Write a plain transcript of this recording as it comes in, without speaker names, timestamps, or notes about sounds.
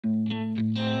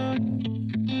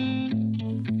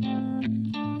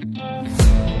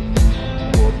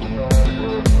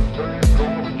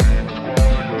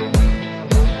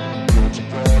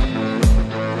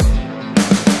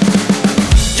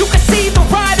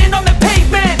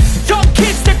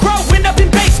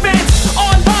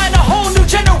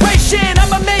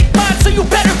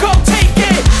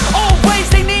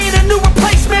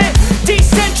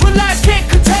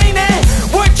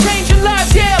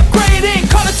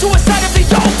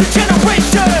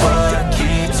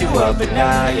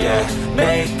yeah.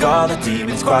 Make all the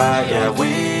demons quiet, yeah.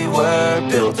 We were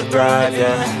built to thrive,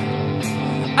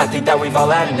 yeah. I think that we've all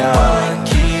had enough. What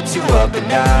keeps you up at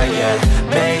night, yeah.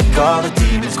 Make all the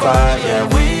demons quiet, yeah.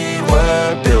 We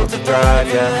were built to thrive,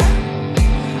 yeah.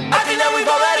 I think that we've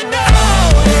all had enough.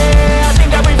 Oh yeah, I think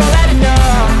that we've all had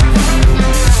enough.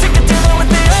 Sick of dealing with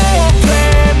the old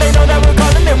plan. They know that we're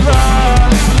calling it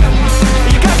wrong.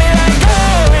 You got me like,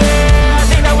 oh yeah, I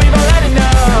think that we've all had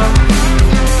enough.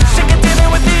 Sick of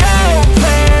dealing with the old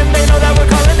plan. They know that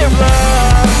we're calling it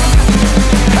wrong.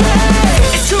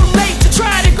 Hey, it's too late to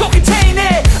try to go contain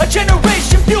it. A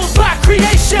generation fueled by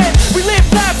creation. We live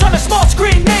lives on a small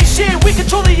screen nation. We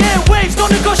control the airwaves,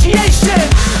 no negotiation.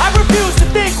 I refuse to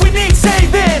think we need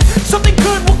saving. Something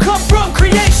good will come from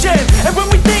creation. And when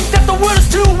we think that the world is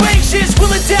too anxious,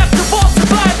 we'll adapt, evolve,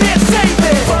 survive and save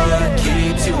it. What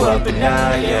keeps you up at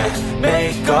night, yeah.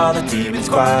 Make all the demons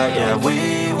quiet, yeah.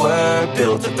 We were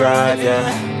built to thrive, yeah.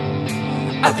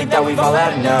 I think that we've all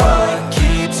had enough. What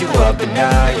keeps you up at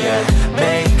night, yeah.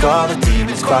 Make all the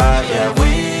demons quiet, yeah.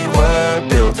 We were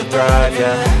built to thrive,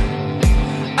 yeah.